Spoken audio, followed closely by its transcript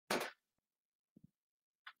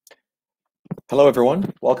Hello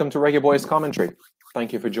everyone, welcome to Reggae Boy's Commentary.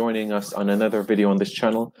 Thank you for joining us on another video on this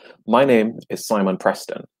channel. My name is Simon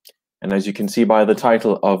Preston, and as you can see by the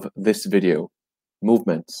title of this video,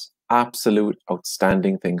 movements, absolute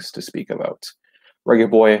outstanding things to speak about. Reggae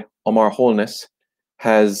Boy Omar Holness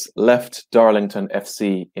has left Darlington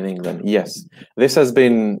FC in England. Yes, this has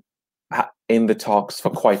been in the talks for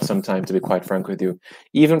quite some time, to be quite frank with you.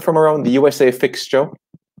 Even from around the USA fixture,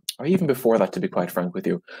 or even before that, to be quite frank with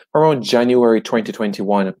you, around January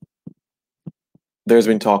 2021, there's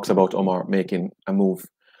been talks about Omar making a move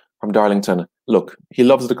from Darlington. Look, he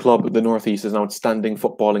loves the club. The Northeast is an outstanding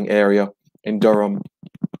footballing area in Durham.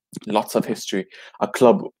 Lots of history. A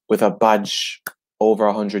club with a badge over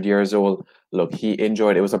 100 years old. Look, he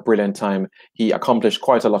enjoyed it. It was a brilliant time. He accomplished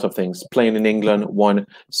quite a lot of things. Playing in England, one,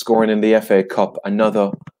 scoring in the FA Cup,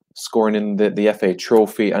 another, scoring in the FA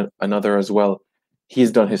Trophy, and another as well. He's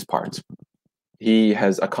done his part. He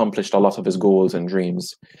has accomplished a lot of his goals and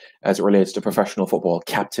dreams as it relates to professional football,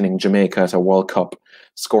 captaining Jamaica at a World Cup,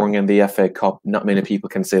 scoring in the FA Cup. Not many people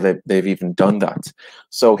can say that they've even done that.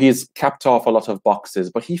 So he's capped off a lot of boxes,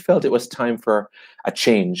 but he felt it was time for a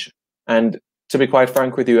change. And to be quite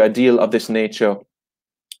frank with you, a deal of this nature,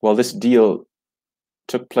 well, this deal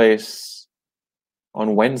took place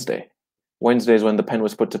on Wednesday. Wednesday is when the pen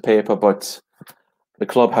was put to paper, but the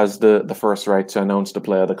club has the first right to announce the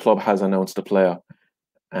player. The club has announced the player,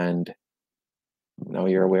 and now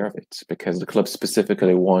you're aware of it because the club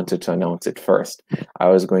specifically wanted to announce it first. I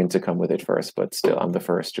was going to come with it first, but still, I'm the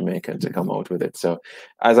first Jamaican to come out with it. So,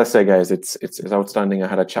 as I say, guys, it's outstanding. I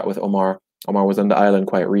had a chat with Omar. Omar was on the island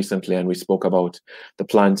quite recently, and we spoke about the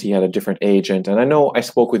plans. He had a different agent, and I know I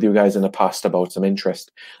spoke with you guys in the past about some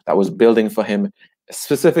interest that was building for him,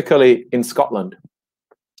 specifically in Scotland.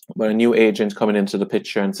 But a new agent coming into the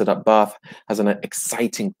picture and said that Bath has an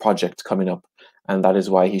exciting project coming up, and that is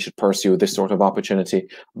why he should pursue this sort of opportunity.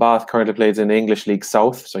 Bath currently plays in the English League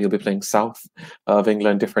South, so he'll be playing south of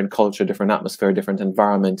England, different culture, different atmosphere, different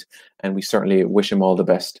environment, and we certainly wish him all the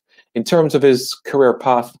best. In terms of his career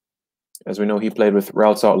path, as we know, he played with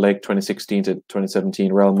Real Salt Lake 2016 to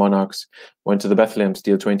 2017, Real Monarchs, went to the Bethlehem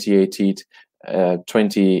Steel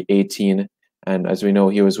 2018, and as we know,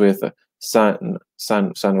 he was with San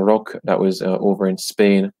Roque, that was over in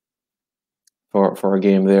Spain for a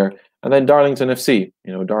game there, and then Darlington FC.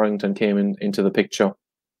 You know, Darlington came into the picture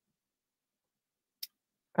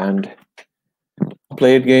and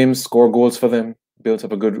played games, scored goals for them, built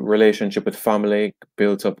up a good relationship with family,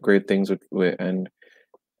 built up great things with and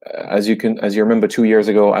as you remember, 2 years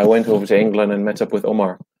ago, I went over to England and met up with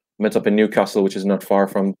Omar. Met up in Newcastle, which is not far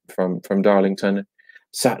from Darlington.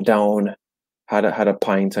 Sat down, had a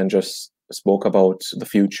pint, and just spoke about the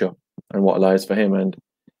future and what lies for him, and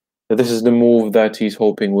that this is the move that he's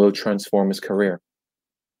hoping will transform his career.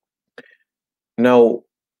 Now,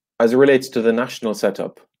 as it relates to the national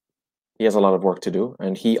setup, he has a lot of work to do,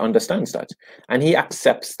 and he understands that, and he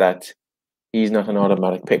accepts that he's not an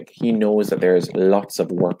automatic pick. He knows that there's lots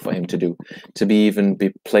of work for him to do to be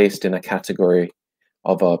placed in a category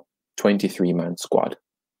of a 23-man squad.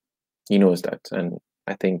 He knows that, and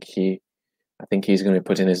I think he's going to be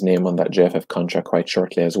putting his name on that JFF contract quite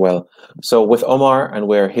shortly as well. So with Omar and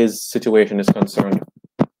where his situation is concerned,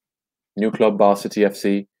 new club, Bath City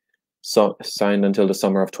FC, signed until the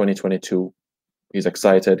summer of 2022. He's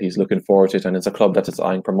excited. He's looking forward to it, and it's a club that is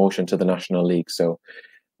eyeing promotion to the National League. So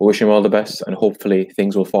we wish him all the best, and hopefully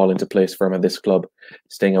things will fall into place for him at this club,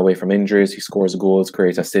 staying away from injuries. He scores goals,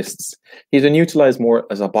 creates assists. He's been utilised more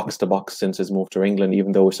as a box-to-box since his move to England,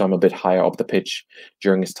 even though we saw him a bit higher up the pitch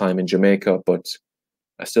during his time in Jamaica. But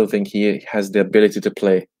I still think he has the ability to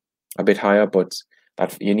play a bit higher, but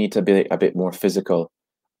that you need to be a bit more physical.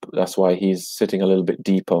 That's why he's sitting a little bit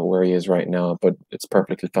deeper where he is right now, but it's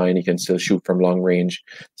perfectly fine. He can still shoot from long range,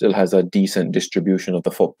 still has a decent distribution of the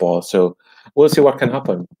football. So we'll see what can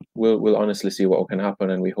happen. We'll honestly see what can happen,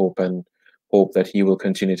 and we hope that he will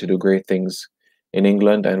continue to do great things in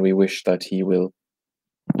England, and we wish that he will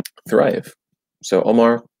thrive. So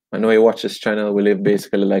Omar, I know you watch this channel. We live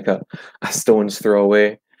basically like a stone's throw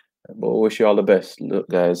away, but we wish you all the best. Look,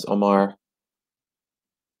 guys, Omar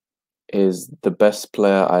is the best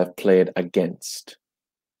player I've played against.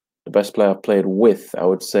 The best player I've played with, I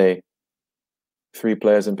would say, three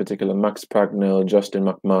players in particular: Max Pragnell, Justin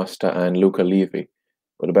McMaster, and Luca Levy.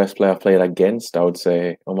 But the best player I've played against, I would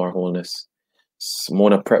say, Omar Holness.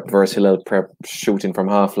 Mona Prep versus Hillel Prep, shooting from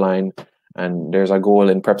half line. And there's a goal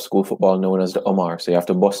in prep school football known as the Omar. So you have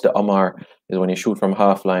to bust the Omar, is when you shoot from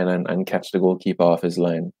half line and catch the goalkeeper off his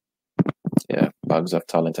line. Yeah, bags of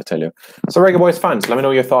talent, I tell you. So, Reggae Boys fans, let me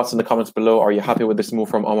know your thoughts in the comments below. Are you happy with this move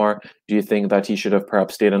from Omar? Do you think that he should have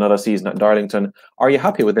perhaps stayed another season at Darlington? Are you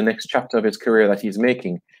happy with the next chapter of his career that he's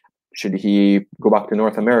making? Should he go back to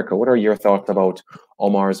North America? What are your thoughts about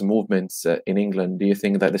Omar's movements in England? Do you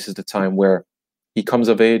think that this is the time where he comes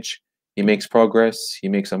of age, he makes progress, he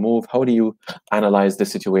makes a move? How do you analyze the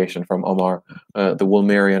situation from Omar, the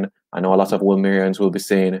Woolmerian? I know a lot of Woolmerians will be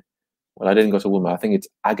saying, well, I didn't go to Woolmer. I think it's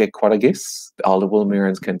Age Quadagis. All the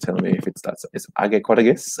Woolmerians can tell me if it's that. It's Age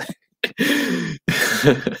Quadagis.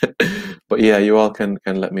 But yeah, you all can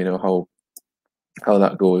let me know how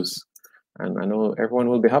that goes. And I know everyone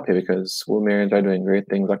will be happy because Woolmerians are doing great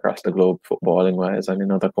things across the globe, footballing wise, and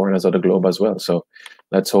in other corners of the globe as well. So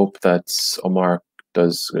let's hope that Omar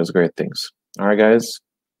does great things. All right, guys,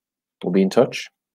 we'll be in touch.